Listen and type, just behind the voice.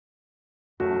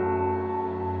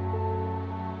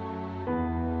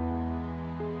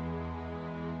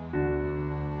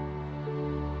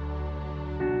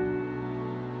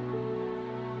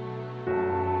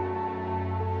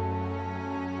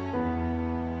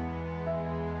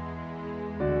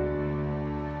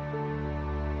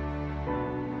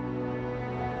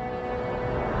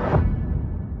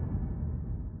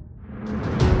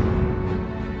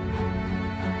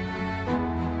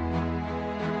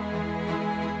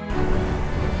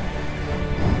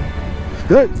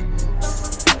Hey.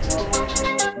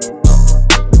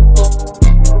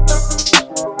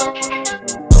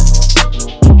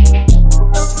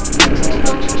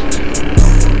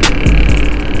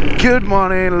 Good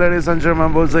morning, ladies and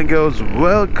gentlemen, boys and girls.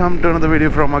 Welcome to another video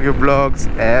from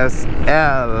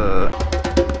AkiVlogsSL.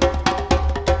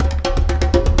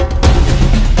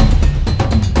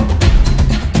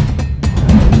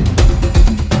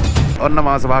 ඔන්න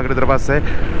මාස භාගකට විතර පස්සේ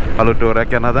අලුත් ටූර්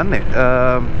එකක් යන්න හදන්නේ.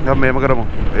 අපි මේම කරමු.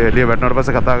 එළිය වැටෙනාට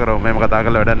පස්සේ කතා කරමු. මේම කතා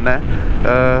කරලා වැඩක් නැහැ.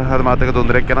 අද මාත් එක්ක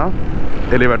තුන්දෙනෙක් යනවා.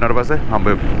 එළිය වැටෙනාට පස්සේ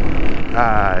හම්බෙමු.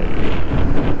 Hi.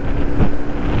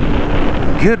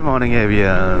 Good morning,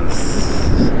 AVians.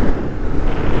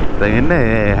 දැන්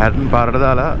ඉන්නේ හැටන් පාරට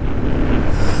දාලා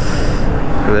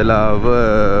වෙලාව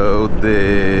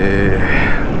උදේ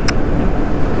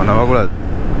මොනවද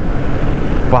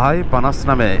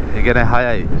 5:59. ඒ කියන්නේ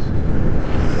 6යි.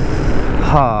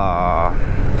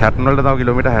 හැටන් වලට තව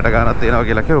කිලෝමීටර් 60 ගානක් තියෙනවා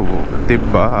කියලා කිව්වා.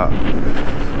 තිබ්බා.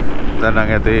 දැන් නම්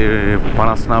ඇති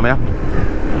 59ක්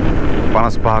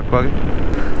 55ක් වගේ.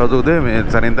 අද උදේ මේ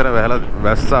සනින්තර වැහලා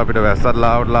වැස්ස අපිට වැස්සත්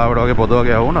ලාවට වගේ පොද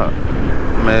වගේ වුණා.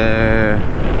 මේ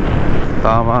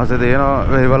තාමාසේ තියෙනවා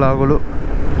වෙහිවලාගුළු.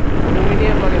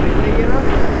 මීඩියම් වගේ දෙන්නේ කියනවා.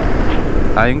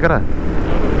 අයින් කරා.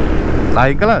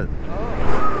 අයින් කළාද?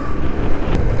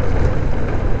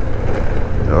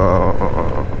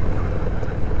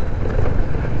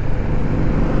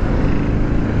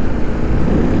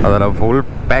 අදලා ෆුල්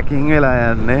පැකින් වෙලා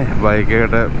යන්නේ බයික්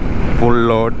එකට ෆුල්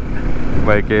ලෝඩ්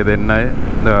බයික් එකේ දෙන්නයි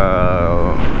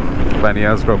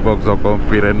බැනියස් ටොප් බොක්ස් ඔක්කොම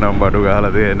පිරෙන්නම් බඩු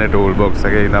ගහලා තියෙන්නේ ටූල් බොක්ස්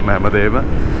එකේ ඉඳන් හැමදේම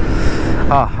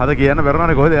අද කියන්න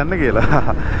බැරුණානේ කොහෙද යන්නේ කියලා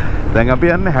දැන් අපි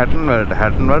යන්නේ හැටන්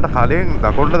වලට කලින්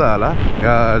දකුණට දාලා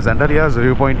සෙන්ටලියාස්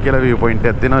view point කියලා view point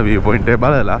එකක් තියෙනවා view point එක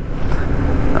බලලා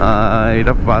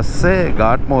ඊට පස්සේ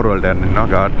ගාට්මෝර් වලට යනවා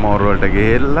ගාට්මෝර් වලට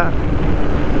ගිහිල්ලා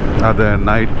අද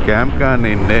නයිට් කැම්ප් ගන්න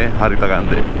ඉන්නේ හරිත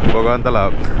ගන්දේ. ඔයගොල්ලන්තලා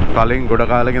කලින් ගොඩ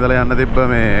කාලෙක ඉඳලා යන්න තිබ්බ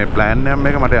මේ ප්ලෑන්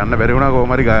එක මට යන්න බැරි වුණා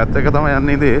කොහොම හරි ගායත් එක තමයි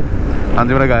යන්නේ ඉතින්.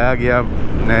 අන්තිමට ගායා ගියා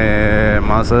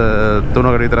මාස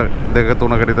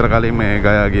 3කට විතර කලින් මේ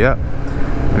ගායා ගියා.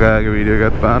 ගායාගේ වීඩියෝ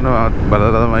එකත්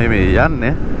බලලා තමයි මේ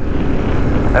යන්නේ.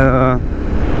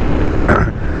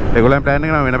 ඒගොල්ලන් ප්ලෑන්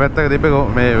එක නම් වෙන පැත්තක තිබ්බේ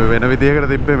මේ වෙන විදියකට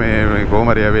තිබ්බේ මේ කොහොම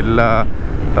හරි ඇවිල්ලා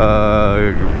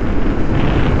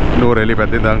නෝරෙලි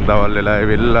පැත්තෙන් දැන් දවල් වෙලා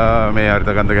ඇවිල්ලා මේ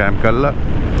හරිතකන්ද කැම්ප් කළා.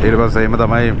 ඊට පස්සේ එහෙම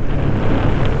තමයි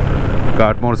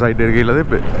කාට්මෝර් සයිඩ් එකට ගිහිල්ලා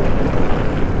තිබ්බේ.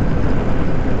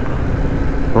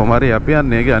 කොහොම හරි අපි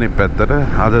යන්නේ ඒකේ අනිත් පැත්තට.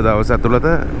 අද දවස් ඇතුළත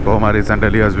කොහොම හරි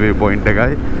සෙන්ටලියාස් view point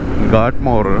එකයි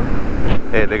කාට්මෝර්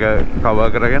ඒ දෙක කවර්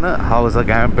කරගෙන හවස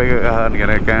කැම්ප් එක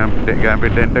ගහගෙන කැම්ප්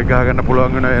ටෙන්ට් එක ගහගන්න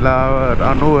පුළුවන් වෙන වෙලාවට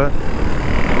අනුව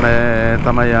මේ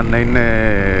තමයි යන්න ඉන්නේ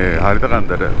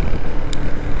හරිතකන්දට.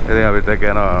 ඉතින් අපිත් එක්ක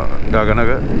යනවා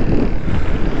ගගනක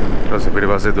ඊට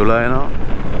පිටිපස්සේ දුලා එනවා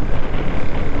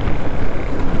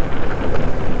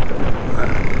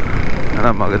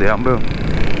එහෙනම් මගදී හම්බෙමු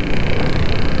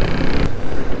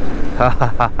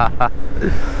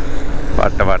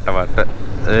පට්ට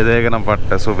ඒ දෙක නම්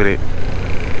පට්ට සුපිරි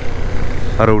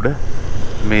අර උඩ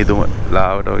මේ දුම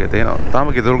ලාවට වගේ තියෙනවා තාම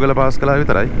කිතුල්ගල පාස් කළා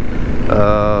විතරයි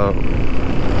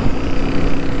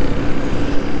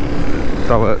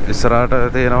තව ඉස්සරහට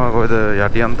තියෙනවා කොහෙද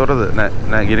යටියන්තොටද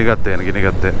නෑ ගිනි ගත්තේ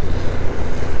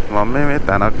මම මේ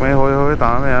තැනක් මේ හොය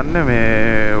තාම යන්නේ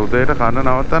මේ උදේට කන්න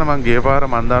නවත්තන මං ගිය පාර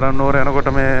මන්දාරම් නුවර යනකොට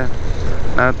මේ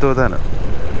නැත්තෝ තැන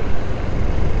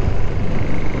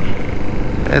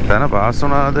ඒ තැන පාස්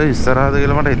වුණාද ඉස්සරහද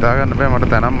කියලා මට හිතා ගන්න බෑ මට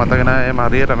තැනක් මතක නෑ එහෙම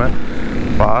හරියටම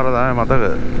පාර තමයි මතක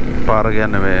පාර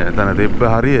කියන්නේ මේ තැන තිබ්බ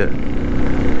හරිය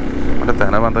මට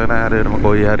තැන මතක නෑ හරියටම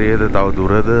කොයි හරියද තව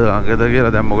දුරද අඟද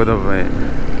කියලා දැන් මොකද මේ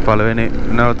පළවෙනි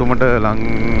නැවතුමට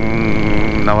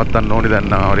නවත්තන්න ඕනි දැන්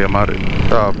හරිය අමාරුයි.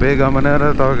 අපේ ගමන අර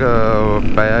තව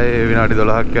පැයයි විනාඩි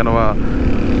 12ක් යනවා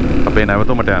අපේ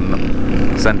නැවතුමට යන්න.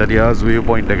 සෙන්ටලියාස් view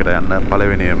point එකට යන්න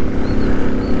පළවෙනියම.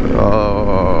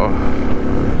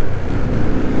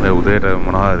 මේ උදේට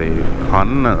මොනවද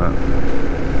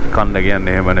කන්න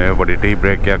කියන්නේ එහෙම නෙවෙයි පොඩි ටී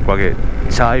බ්‍රේක් එකක් වගේ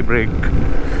චායි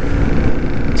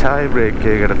බ්‍රේක්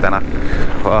එකකට තැනක්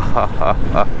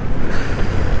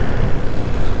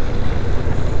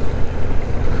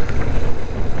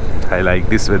I like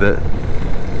this weather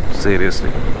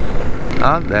seriously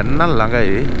දැන් නම්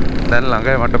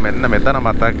ළඟයි මට මෙන්න මෙතන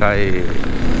මතකයි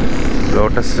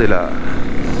ලෝටස් විලා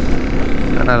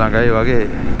දැන් ළඟයි වගේ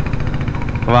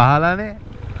වහලානේ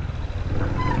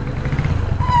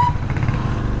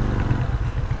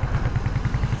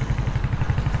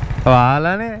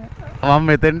මම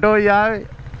මෙතෙන්ට ඔය ආවේ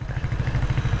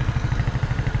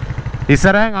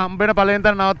ඉස්සරහෙන් හම්බෙන පළවෙනි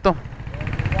තැන නවත්තමු.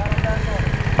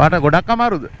 පාට ගොඩක්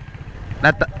අමාරුද?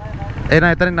 නැත්ත එන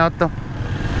එතනින් නවත්තමු.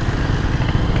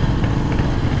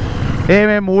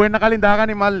 මේ මූ වෙන්න කලින්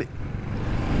දාගනි මල්ලි.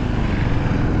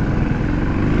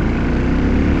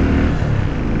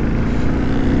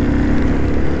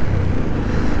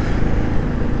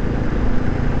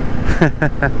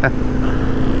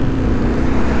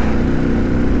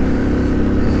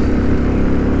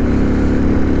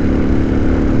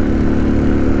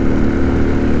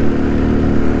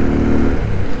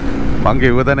 මං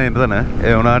කිව්ව තැන එතන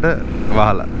ඒ වුණාට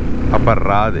වහලා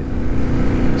අපරාදේ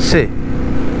ෂේ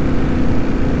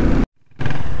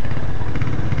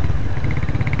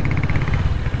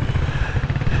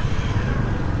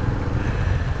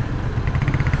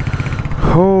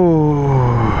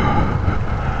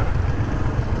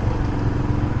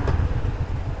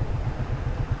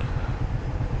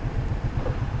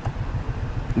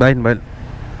bain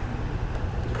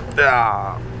ya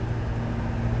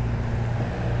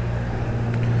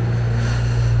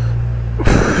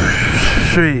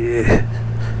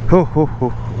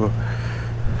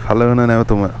හලවන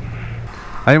නැවතුම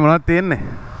අයි මොනවද තියෙන්නේ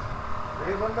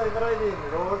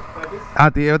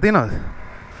ඒව තියෙනවද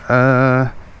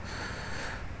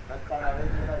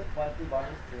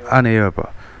අනේ ඒවපා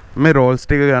මේ රෝල්ස්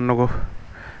ටික ගන්නකෝ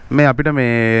මේ අපිට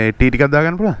මේ ටී ටිකක්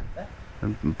දාගන්න පුළුවන්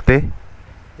තේ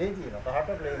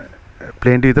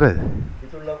ප්ලේන් ටී විතරද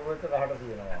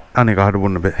අනේ කහට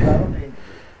බොන්න බෑ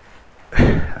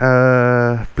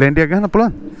ප්ලේන් ටිකක් ගන්න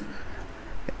පුළුවන්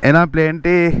එහෙනම් ප්ලේන්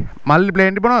ටී මල්ලි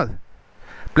ප්ලේන් ටී බොනවද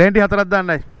ප්ලේන් ටී හතරක්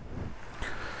දාන්නයි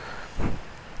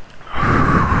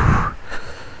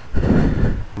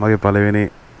මගේ පළවෙනි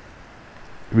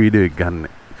වීඩියෝ එක ගන්න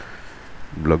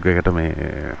බ්ලොග් එකට මේ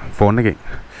ෆෝන් එකෙන්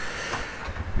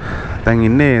දැන්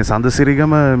ඉන්නේ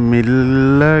සඳසිරිගම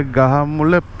මිල්ල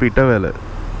ගහමුල පිටවල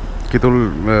කිතුල්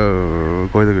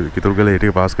කොයිද කිතුල් ගල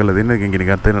හිටිය පාස් කරලා දෙන්න එකෙන් ගිනි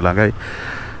ගන්න තැන ළඟයි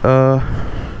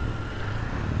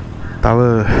තව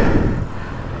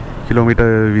කිලෝමීටර්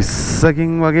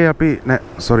 20කින් වගේ අපි නෑ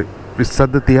සෝරි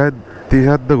 20ක්ද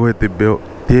 30ක්ද ගොහෙ තිබ්බේ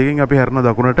 30කින් අපි හැරෙන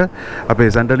දකුණට අපේ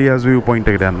Senteliyas view point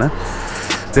එකට යන්න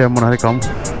ඉතින් මොන හරි කම්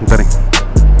උතරින්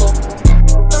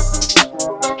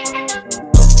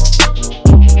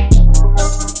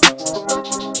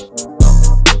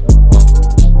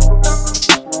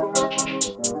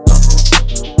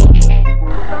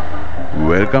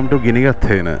welcome to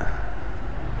ගිනිගත්තේන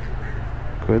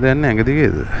කොහෙද යන්නේ ඇඟ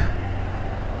දිගේද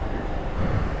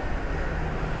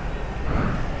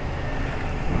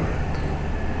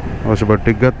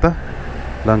ඔෂබට්ටික් ගත්තා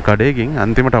ලංකඩේකින්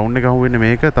අන්තිම ටවුන් එක අහුවෙන්නේ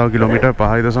මේක තව කිලෝමීටර්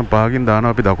 5.5කින්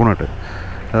දානවා අපි දකුණට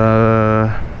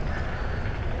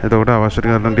එතකොට අවශ්‍ය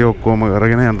කරන ටික ඔක්කොම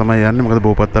අරගෙන යන්න තමයි යන්නේ මොකද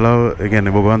බෝපත්තලාව ඒ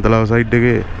කියන්නේ බෝගවන්තලාව සයිඩ්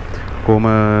එකේ කොහම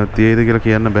තියේද කියලා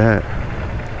කියන්න බෑ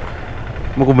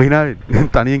මොකෝ මහිනාවේ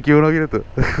තනියෙන් කියවනවා කියලාද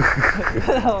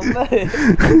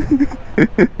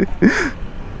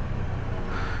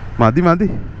මදි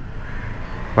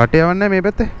වටේ යවන්නේ මේ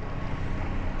පැත්තේ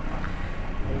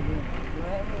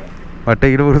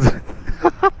වටේ ඉර පුරුදු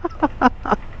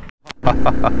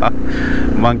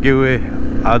මං කිව්වේ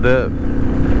අද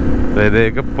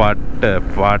දෙක පට්ට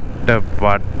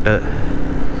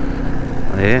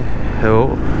ඕ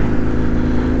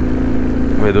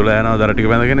වෙදුලා යනවා දර ටික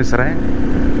බැඳගෙන ඉස්සරහින්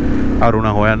අරුණ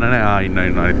හොයන්න නෑ ඉන්න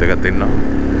අනිත් එකත් ඉන්නවා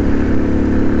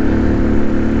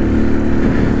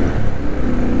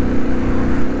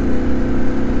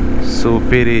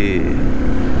සුපිරි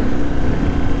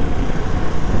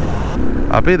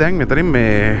අපි දැන් මෙතනින්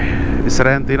මේ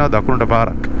ඉස්සරහින් තියෙනවා දකුණට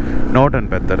පාරක් නෝටන්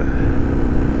පැත්තට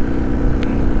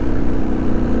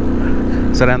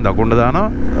ඉස්සරහින් දකුණට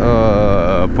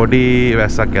දානවා පොඩි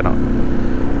වැස්සක් යනවා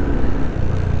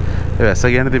වැස්ස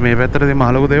කියන්නේ ඉතින් මේ පැත්තට ඉතින් මහ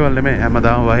ලොකු දේවල් නෙමෙයි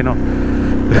හැමදාම වහිනවා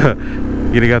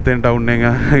ගිනිගත්තෙන් ටවුන් එක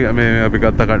මේ අපි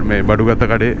ගත්ත මේ බඩු ගත්ත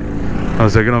කඩේ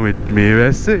අවසකන මේ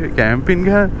වැස්සේ කැම්පින්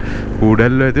ගහ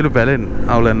කූඩැල්ල ඇතුළු පැලෙන්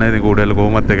අවුලක් නැහැ ඉතින් කූඩැල්ල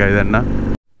කොහොමත් එකයි දැන් නම්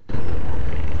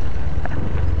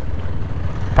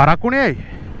පරක්කුනේ ඇයි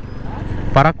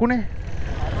පරක්කුනේ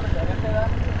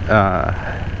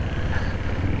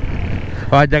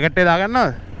ආ ජැකට් එක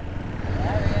දාගන්නවද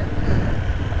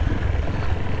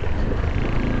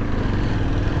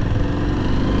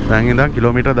දැන් ඉඳන්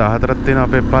කිලෝමීටර් 14ක් තියෙන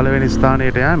අපේ පළවෙනි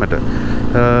ස්ථානයට යෑමට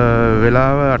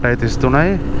වෙලාව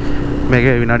 8:33යි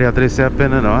මේකේ විනාඩි 40ක්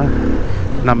පෙන්නනවා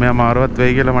 9 මාරුවත්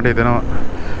වෙයි කියලා මට හිතෙනවා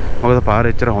මොකද පාර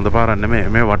එච්චර හොඳ පාරක් නෙමෙයි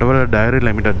මේ වටවල ඩයරි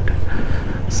ලිමිටඩ්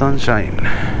sunshine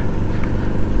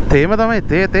තේම තමයි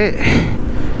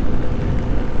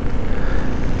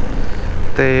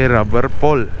තේ රබර්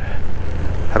පොල්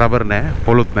රබර් නෑ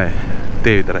පොලුත් නෑ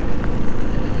තේ විතරයි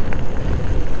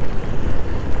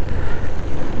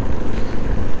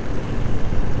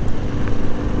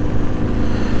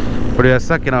පොඩි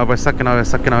වැස්සක් එනවා වැස්සක් එනවා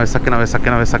වැස්සක් එනවා වැස්සක් එනවා වැස්සක්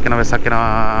එනවා වැස්සක් එනවා වැස්සක් එනවා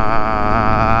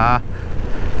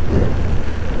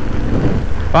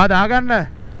ආ දාගන්න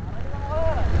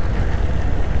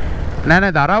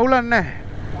නෑ දරවුලන්නේ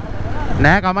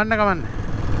නෑ කමන්න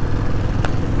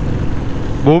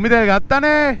භූමි තෙල්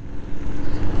ගත්තනේ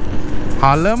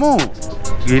හලමු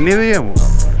ගිනි දියමු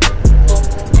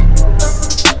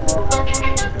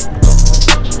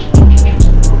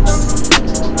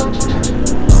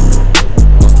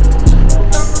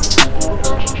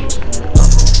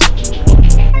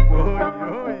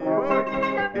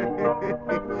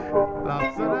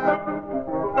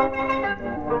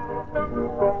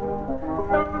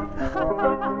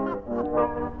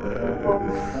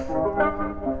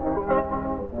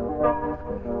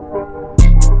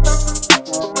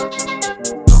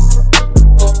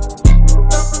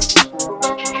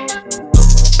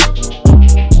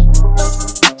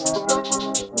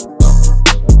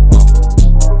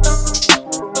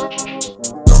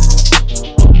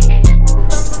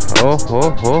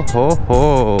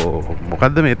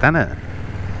මොකද්ද මේ තන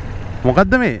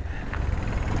මොකද්ද මේ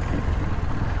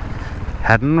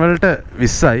හැටන් වලට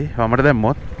 20යි වමට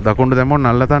දැම්මොත් දකුණට දැම්මොත්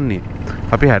නල්ල තන්නේ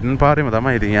අපි හැටන් පාරේම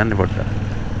තමයි ඉතින් යන්නේ පොඩ්ඩක්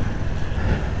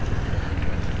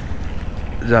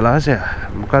ජලාශය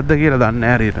මොකද්ද කියලා දන්නේ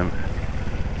නැහැ හරියටම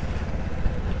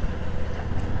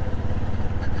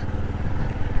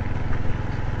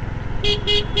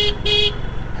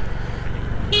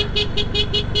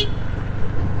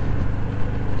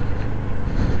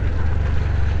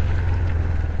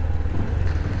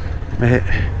මේ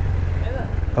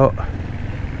ඔව්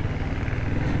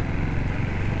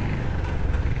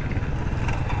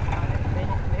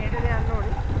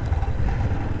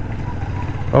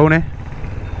ඔව්නේ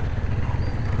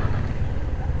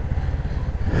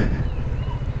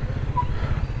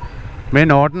මේ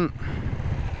නෝටන්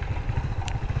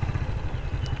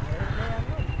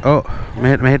ඔව්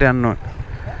මෙහෙට යන්න ඕන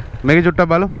මේක චුට්ටක්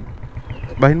බලමු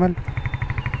බහින්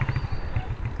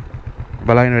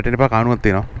බලන්න වැටෙන්න එපා කානුවක්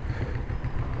තියෙනවා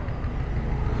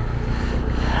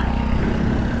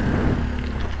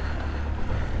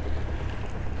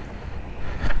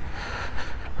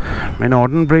මේ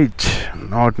Norton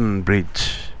Bridge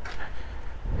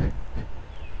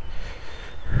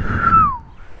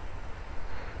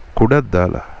කුඩක්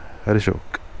දාලා හරි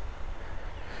shock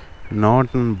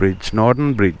Norton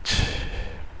Bridge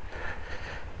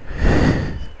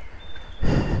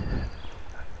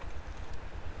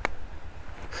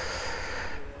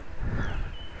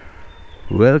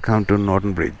welcome to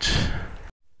Norton Bridge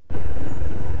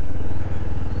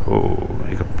oh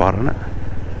එක පරණ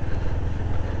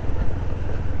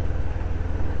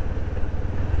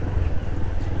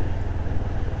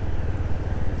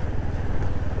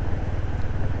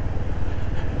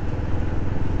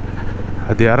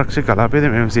අධි ආරක්ෂක කලාපයේදී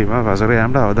මෙම සීමා වසර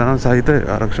යාමට අවදානම් සහිත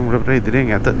ආරක්ෂක මුලපුරේ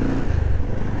ඉදිරියෙන් ඇත.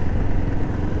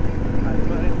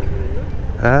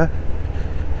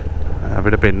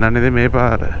 අපිට පෙන්වන්නේ මේ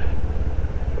පාර.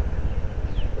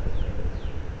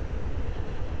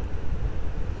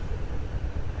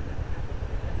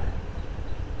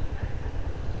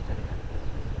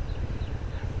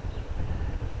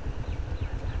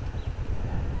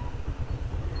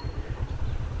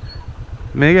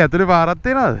 මේක ඇතුලේ පාරක්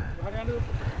තියෙනවද?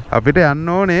 අපිට යන්න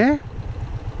ඕනේ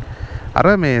අර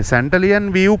මේ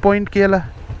Santeliyan view point කියලා.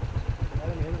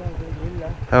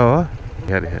 ඔව්.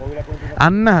 හරි.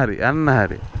 අන්න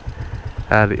හරි.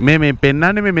 හරි. මේ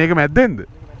පෙන්නන්නේ මේක මැද්දෙන්ද?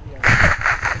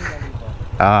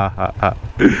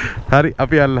 හරි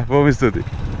අපි යල්ලා බොහොම ස්තුතියි.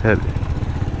 හරි.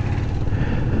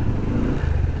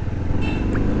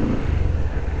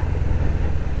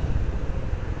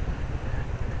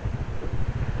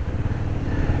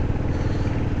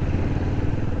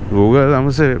 Google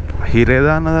हमसे हीरे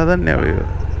दाना दादा नहीं अभी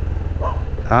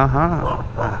हाँ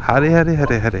हरे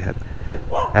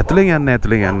ऐतुले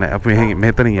यान अब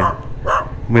मेतरी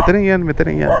यान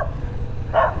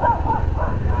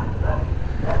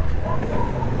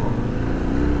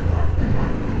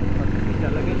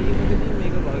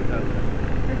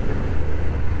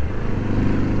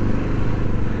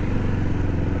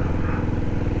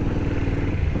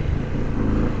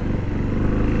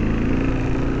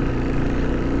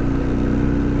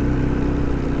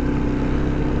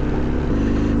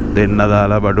දෙන්න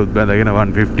දාලා බඩුත් බැඳගෙන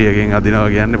 150 එකෙන් අදිනවා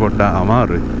කියන්නේ පොඩ්ඩක්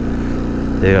අමාරුයි.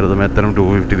 ඒකට තමයි අතරම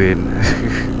 250 දෙන්නේ.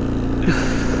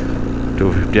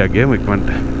 250 ගේම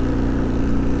ඉක්මනට.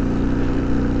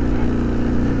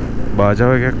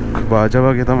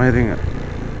 බාජාවගේ තමයි ඉතින්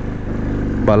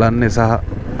බලන්නේ සහ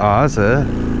ආස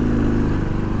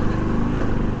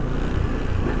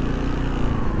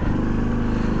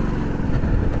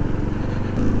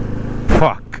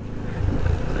fuck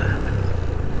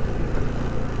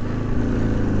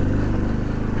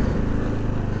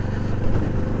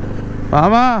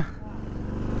Mama.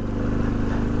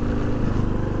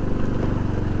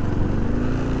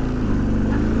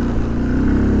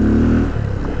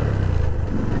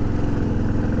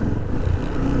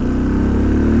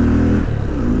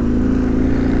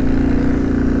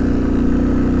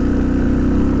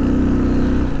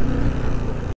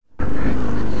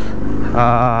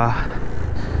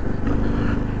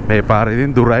 මේ පාර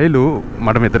ඉතින් දුරයිලු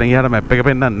මට මෙතන ගියාට මැප් එක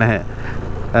පෙන්වන්නේ නැහැ.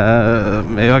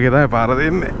 මේ වගේ තමයි පාර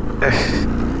දෙන්නේ.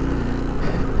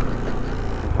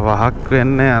 වහක්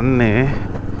වෙන්න යන්නේ.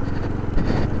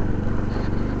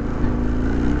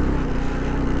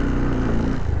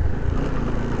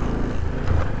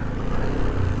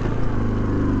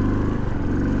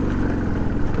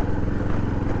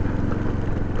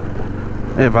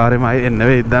 මේ පාරෙම ආයෙ එන්න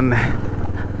වෙයිද දන්නේ නැහැ.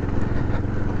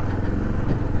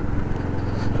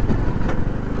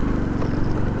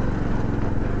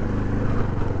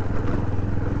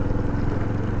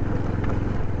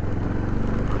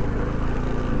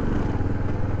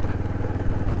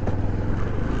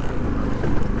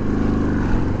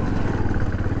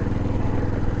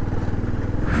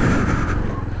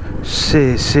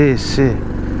 Sí.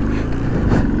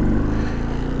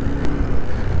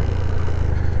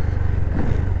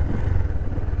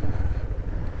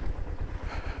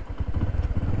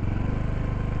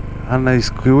 Anna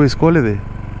iskoolede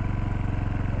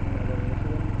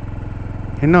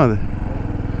innawada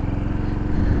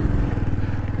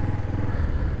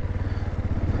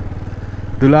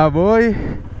dula boy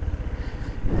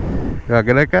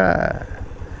wagalaka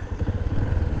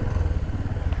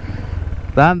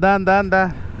dan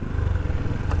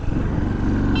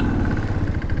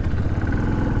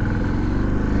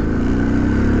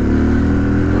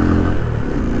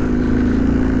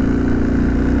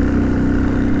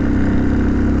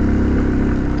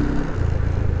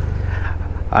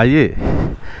आइए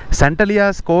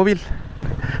सेंटेलियास कोविल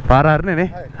पार हरने ने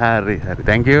हरी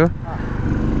थैंक यू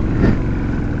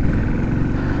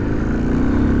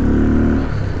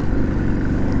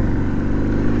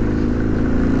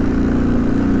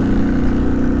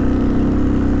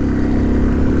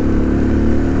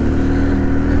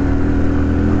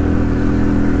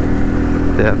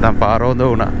तम पारो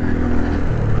दो ना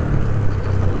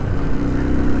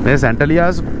मैं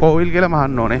सेंटेलियास कोविल के लिए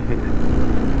महान होने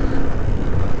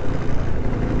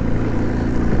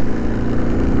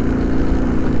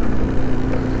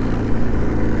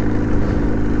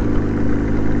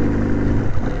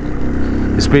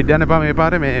ස්පීඩ් යන්න එපා මේ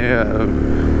පාරේ මේ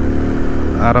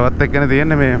අරවත් එක්කනේ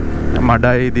තියෙන්නේ මේ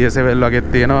මඩයි දියසෙවල් වගේ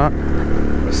තියෙනවා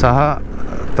සහ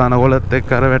තනකොළත්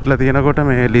එක්ක අර වැටලා තියෙනකොට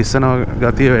මේ ලිස්සන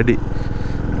ගතිය වැඩි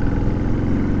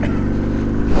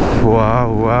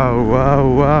wow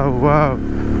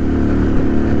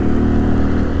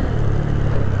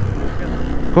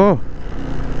කො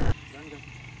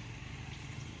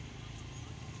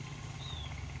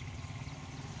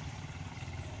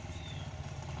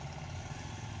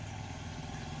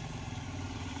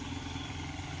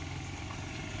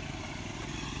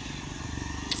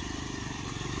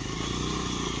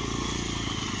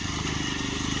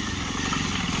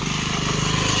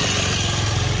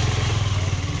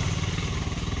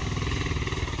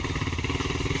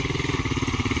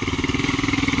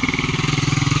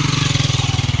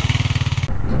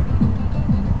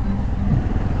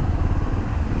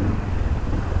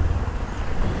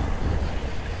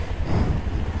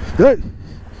Hey.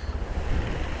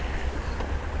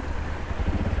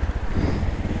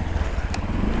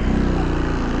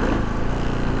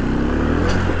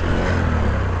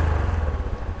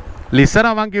 Listen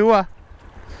mං කිව්වා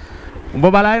උඹ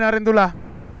බලයි නරින්දුලා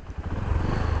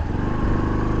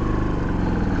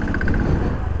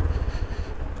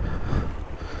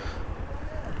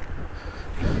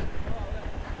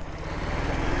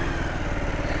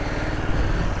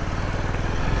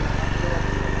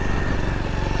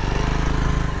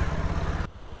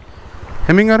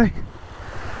Hemming are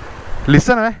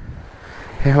listen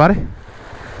hey ware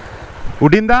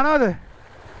udin daanawada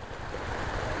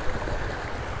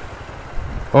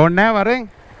ඕනේ නැහැ වරෙන්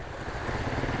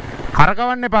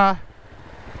කරකවන්න එපා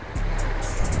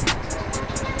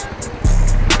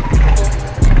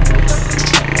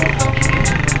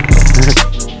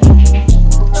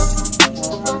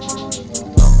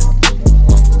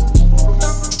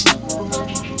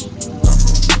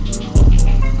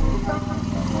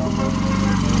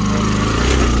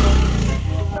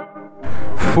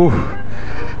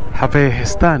අපේ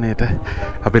ස්ථානයට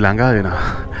අපි ළඟා වෙනවා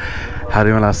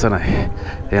හරිම ලස්සනයි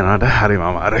එනවාට හරිම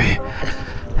අමාරුයි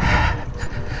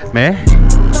මේ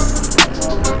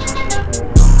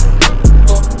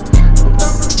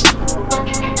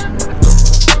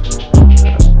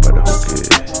බඩ හොකේ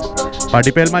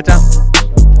පටිපෙල් මචං.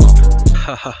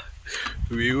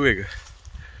 view එක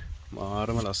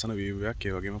මාරම ලස්සන view එකක්.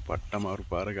 ඒ වගේම පට්ට අමාරු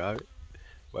පාර ගාවේ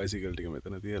බයිසිකල් ටික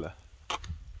මෙතන තියලා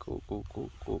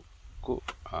කෝ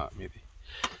මේදි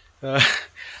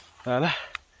දාලා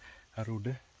අර උඩ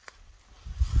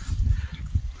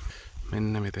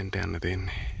මෙන්න මෙතෙන්ට යන්න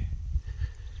තියෙන්නේ.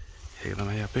 ඒක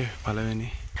තමයි අපේ පළවෙනි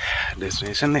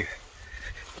ඩෙස්ටිනේෂන් එක.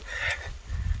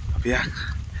 අපි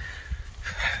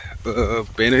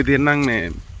පේන විදිහෙන් නම් මේ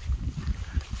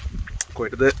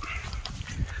කොහෙටද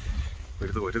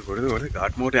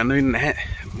ගාට් මෝට යන්න වෙන්නේ නැහැ.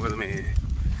 මොකද මේ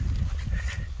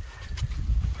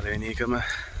පළවෙනි එකම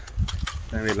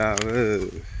දැන් වෙලාව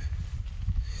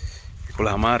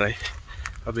 11:00යි.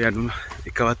 අපි යන්න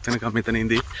එකවත් වෙනකම් මෙතන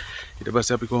ඉඳී. ඊට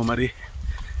පස්සේ අපි කොහොම හරි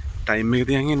ටයිම් එක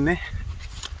තියන් ඉන්නේ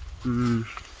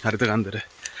හරිත කන්දට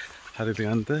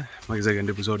මගේ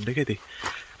සෙකන්ඩ් එපිසෝඩ් එකේ. ඉතින්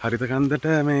හරිත කන්දට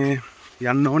මේ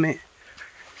යන්න ඕනේ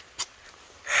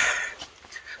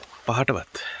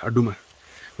 5ටවත් අඩුම.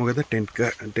 මොකද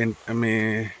ටෙන්ට් මේ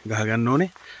ගහ ගන්න ඕනේ.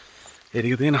 ඒ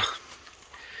ටික තියෙනවා.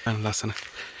 ලස්සන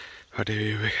වටේ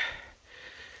view එක.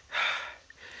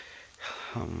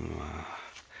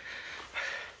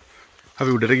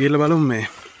 අපි උඩට ගිහලා බලමු මේ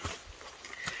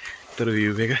තර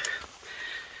view එක.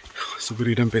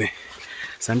 සුපිරිටම පෙනේ.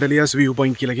 Senteliyas view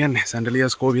point කියලා කියන්නේ.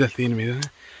 Senteliyas කෝවිල තියෙන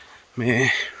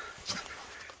මේ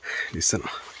ඉස්සන.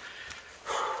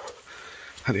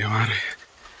 හරි අමාරුයි.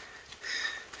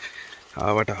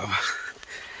 ආවට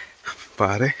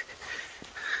පාරේ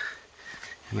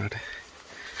එනට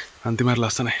අන්තිමට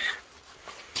ලස්සනයි.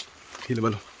 කියලා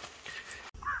බලමු.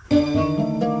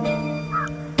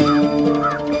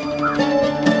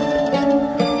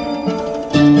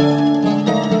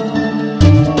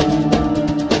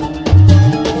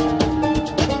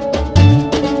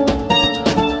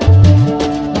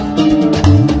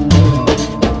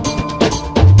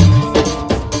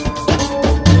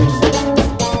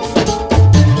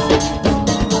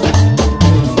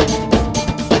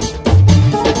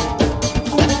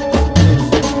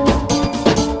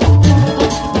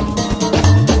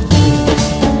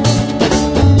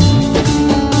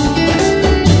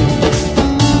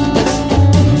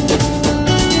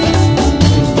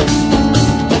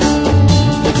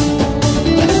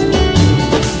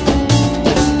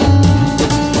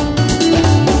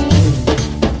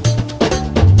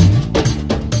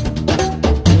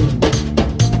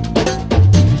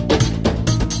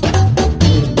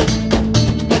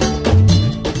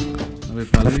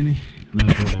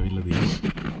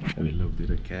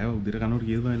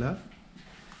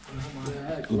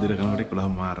 උදේට කනකොට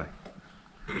 11:00යි.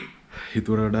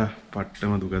 හිතුවට වඩා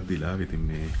පට්ටම දුකක් දීලා ඉතින්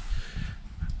මේ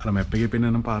අර මැප් එකේ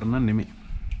පෙන්නන පාර නම් නෙමෙයි.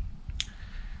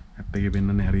 මැප් එකේ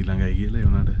පෙන්නන්නේ හරි ළඟයි කියලා ඒ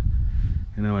උනාට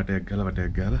එන වටයක්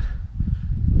ගාලා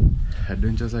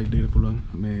ඇඩ්වෙන්චර් සයිඩ් එකට පුළුවන්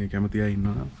මේ කැමති අය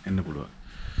ඉන්නවා නම් එන්න පුළුවන්.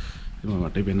 ඉතින් මම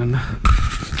වටේ පෙන්නන්න.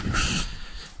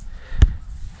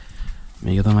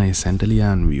 මේක තමයි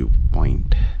Senteliyas view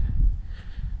point.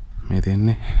 මේ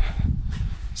තියෙන්නේ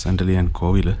Senteliyas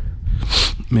කෝවිල.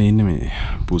 මේ ඉන්නේ මේ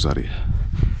පූසාරිය.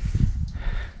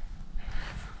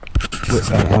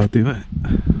 ඔය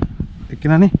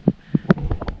එක්කනනේ.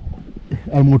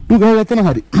 අර මුට්ටු ගහගත්තා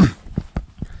හරි.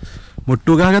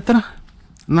 මුට්ටු ගහගත්තා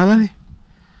නේද?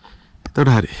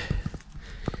 එතකොට හරි.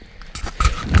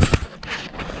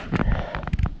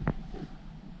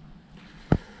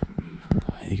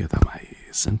 ඒක තමයි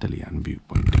Senteliyas view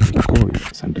point.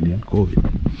 Senteliyas කෝවිල.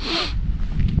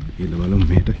 ඊළ බලමු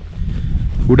මේට.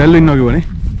 උඩල්ල ඉන්නවා කිව්වනේ.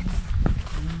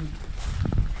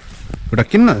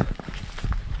 ගොඩක් ඉන්නවද?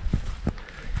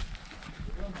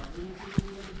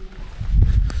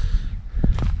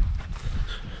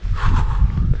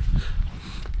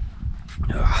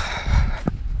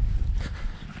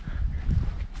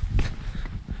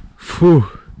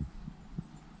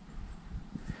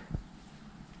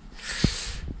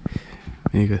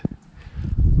 මේක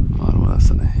මාරම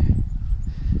ලස්සනයි.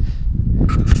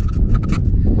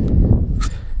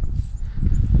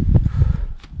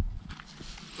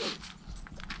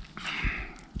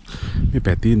 මේ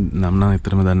පැති නම්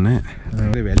එතරම් දන්නේ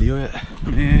නැහැ. වැලිය ඔය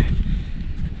මේ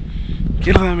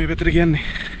කියලා තමයි මේ පැත්තට කියන්නේ.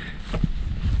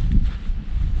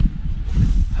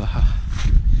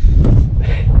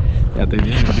 යත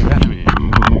ඉතින් මේ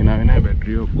මොකද ගෙනාවේ නැහැ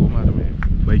බැටරිය ඔක්කොම අර මේ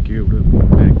බයික් එකේ උඩ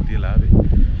බෑග් තියලා ආවේ.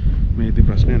 මේ ඉතින්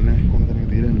ප්‍රශ්නයක් නැහැ. කොහොමද මේක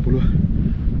තියලා ඉන්න පුළුවන්.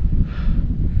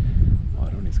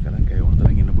 ආරෝනිස් කලංකේ ඕන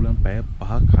තරම් ඉන්න පුළුවන්. පැය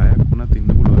 5ක් 6ක් වුණත් ඉන්න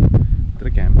පුළුවන්. විතර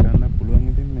කැම්ප් කරන්න පුළුවන්.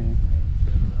 ඉතින් මේ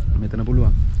මෙතන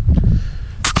පුළුවන්.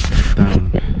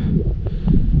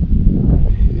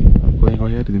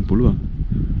 කොහේ ඉතින් පුළුවන්.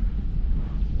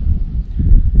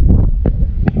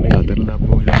 මේ අතර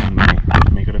දාපුවා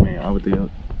මේකට මේ ආවත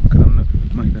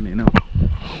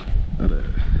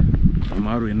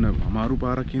අමාරු එන්න අමාරු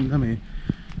පාරක් හින්දා මේ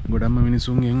ගොඩක්ම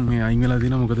මිනිසුන්ගෙන් මේ අයින් වෙලා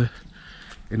දිනා මොකද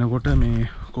එනකොට මේ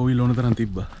කෝවිල් ඕන තරම්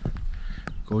තිබ්බා.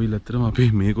 කෝවිල් ඇත්තටම අපි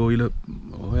මේ කෝවිල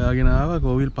හොයාගෙන ආවා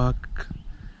කෝවිල් පාක්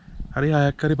හරි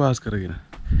 6ක් හරි පාස් කරගෙන.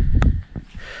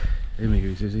 මේක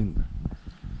විශේෂින්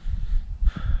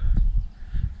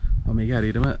මම මේක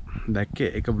හරියටම දැක්කේ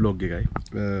එක vlog එකයි.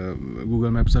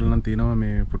 Google Maps වල නම් තියෙනවා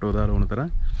මේ ෆොටෝ දාලා ඕන තරම්.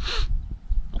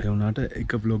 ඒ වුණාට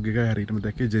එක vlog එකයි හරියටම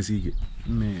දැක්කේ ජෙසීගේ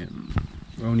මේ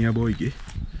වුනියා බෝයිගේ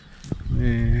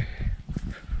මේ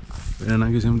වෙන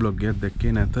කිසිම vlog එකක්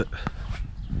දැක්කේ නැත.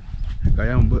 කය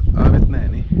උඹ ආවෙත්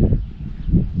නැහනේ.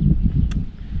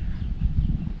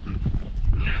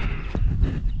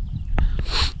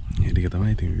 ඒක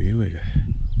තමයි ඉතින් view එක.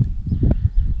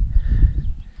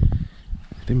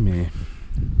 ඉතින් මේ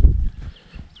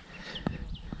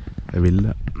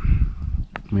ඇවිල්ලා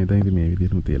මේ දැන් ඉතින් මේ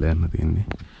විදිහටම තියලා යන්න තියෙන්නේ.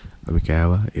 අපි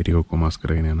කෑවා ඒ ටික ඔක්කොම මාස්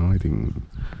කරගෙන යනවා. ඉතින්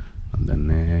මම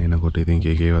දන්නේ එනකොට ඉතින්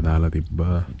කේකේව දාලා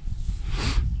තිබ්බා.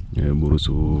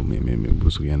 බුරුසු මේ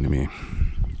බුරුසු කියන්නේ මේ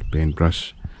paint brush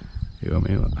ඒවා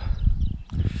මේවා.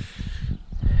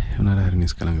 එවනාර හරි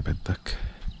නිස්කලංග පැත්තක්.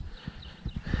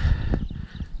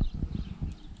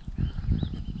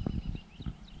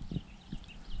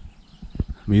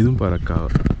 මීදුම් පාරක්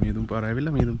ආවා. මීදුම් පාර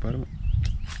ඇවිල්ලා මීදුම් පාර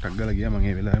ටක් ගාලා ගියා. මම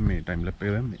ඒ වෙලාවේ මේ ටයිම් ලැප්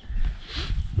එක දැම්මේ.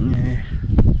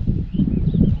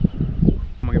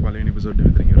 මගේ පළවෙනි එපිසෝඩ් එක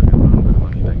විතර ඉවර කරනවා. මොකද මම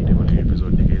හිතන් හිටියේ පළවෙනි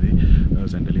එපිසෝඩ් එකේදී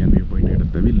සෙන්ටලියන් view point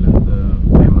එකට ඇවිල්ලා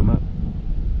මම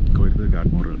කොහෙද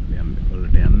ගාඩ්මෝර්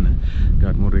වලට යන්න.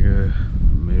 ගාඩ්මෝර් එක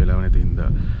මේ වෙලාව නැති හින්දා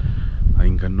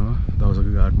අයින් කරනවා. දවසක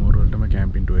ගාඩ්මෝර් වලටම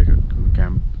කැම්පින් ටුවර් එකක්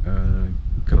කැම්ප්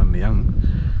කරන්න යන්.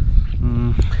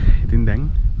 ඉතින් දැන්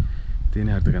තියෙන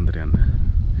හර්ථ කන්දර යන්න.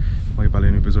 මගේ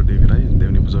පළවෙනි එපිසෝඩ් එක ඉවරයි.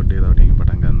 දෙවෙනි එපිසෝඩ් එක තව ටිකකින්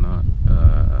පටන් ගන්නවා.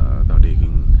 තව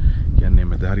ටිකකින් කියන්නේ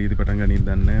මට හරියට පටන් ගන්න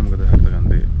දන්නේ නැහැ. මොකද හර්ථ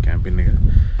කන්දේ කැම්පින් එක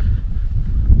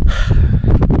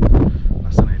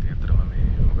ලස්සනයි. ඇත්තටම මේ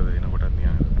මොකද එනකොටත්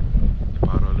නිකන්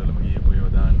පාරවල් වලම ගියපු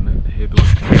ඒවා දාන්න හේතුවක්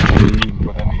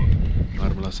මොකද මේ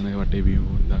පාර ලස්සනයි වටේ view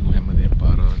ඉඳන් හැමදේම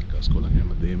පාරවල් ගස්කොළන්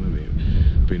හැමදේම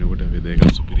වෙනකොට වෙදේක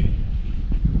සුපිරි.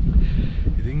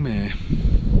 ඉතින් මේ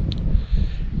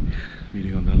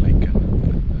video on like kan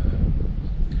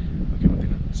oke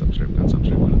mungkin subscribe kan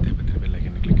nanti betul bell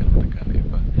icon klik kan tekan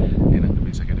apa enak tuh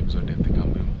bisa kan episode yang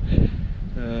kamu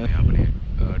apa nih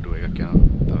dua ya kya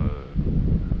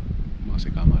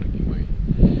masih kamar gitu boy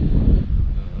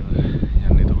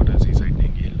yang itu udah seaside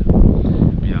nih gila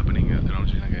ya apa nih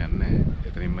ground sih nggak aneh ya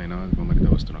terima ini aku mau kita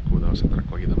wastu nak udah setelah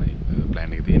kau kita main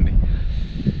plan gitu ini